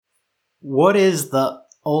What is the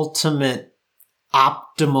ultimate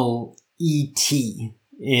optimal ET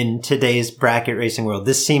in today's bracket racing world?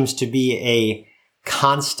 This seems to be a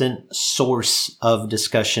constant source of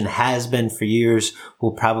discussion, has been for years,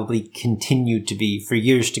 will probably continue to be for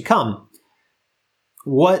years to come.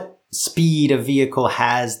 What speed a vehicle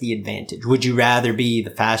has the advantage? Would you rather be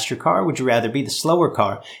the faster car? Would you rather be the slower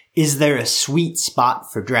car? Is there a sweet spot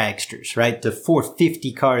for dragsters, right? Do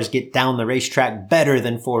 450 cars get down the racetrack better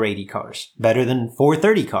than 480 cars, better than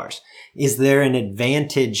 430 cars? Is there an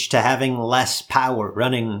advantage to having less power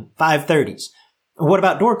running 530s? What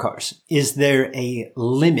about door cars? Is there a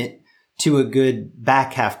limit to a good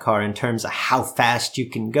back half car in terms of how fast you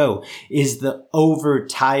can go? Is the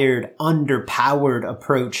overtired, underpowered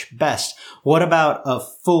approach best? What about a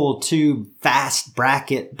full tube fast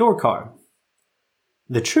bracket door car?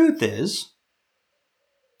 The truth is,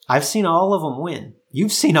 I've seen all of them win.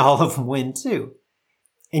 You've seen all of them win too.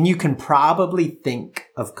 And you can probably think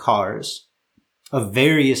of cars of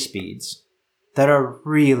various speeds that are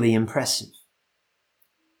really impressive.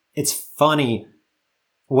 It's funny,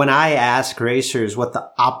 when I ask racers what the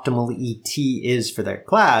optimal ET is for their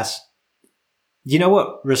class, do you know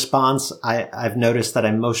what response I've noticed that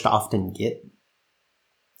I most often get?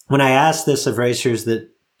 When I ask this of racers that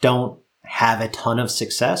don't have a ton of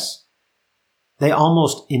success, they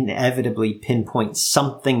almost inevitably pinpoint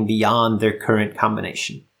something beyond their current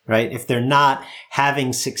combination, right? If they're not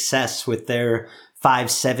having success with their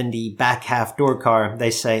 570 back half door car,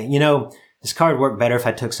 they say, this car would work better if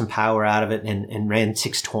I took some power out of it and ran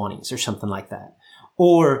 620s or something like that.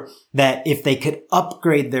 Or that if they could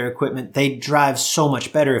upgrade their equipment, they'd drive so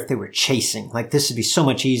much better if they were chasing. Like, this would be so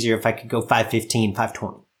much easier if I could go 515,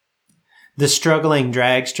 520. The struggling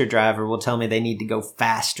dragster driver will tell me they need to go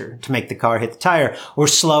faster to make the car hit the tire, or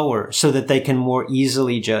slower so that they can more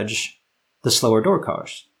easily judge the slower door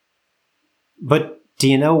cars. But do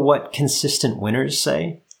you know what consistent winners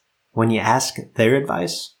say when you ask their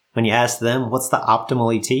advice? When you ask them, what's the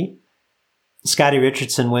optimal ET? Scotty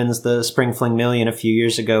Richardson wins the Spring Fling Million a few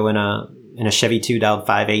years ago in a Chevy 2-dialed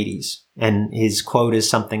 580s. And his quote is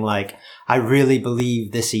something like, "I really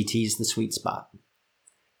believe this ET is the sweet spot."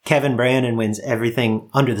 Kevin Brannon wins everything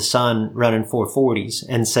under the sun running 440s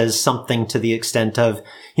and says something to the extent of,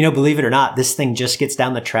 believe it or not, this thing just gets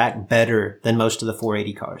down the track better than most of the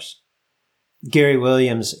 480 cars. Gary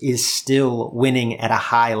Williams is still winning at a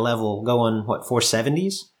high level, going,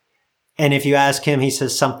 470s? And if you ask him, he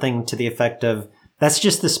says something to the effect of, that's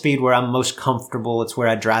just the speed where I'm most comfortable. It's where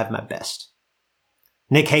I drive my best.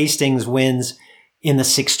 Nick Hastings wins in the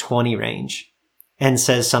 620 range and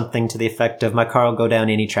says something to the effect of, my car will go down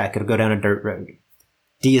any track. It'll go down a dirt road.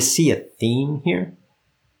 Do you see a theme here?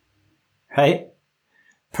 Right?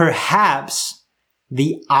 Perhaps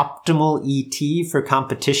the optimal ET for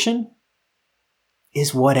competition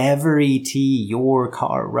is whatever ET your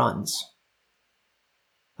car runs.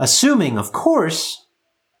 Assuming, of course,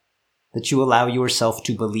 that you allow yourself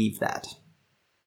to believe that.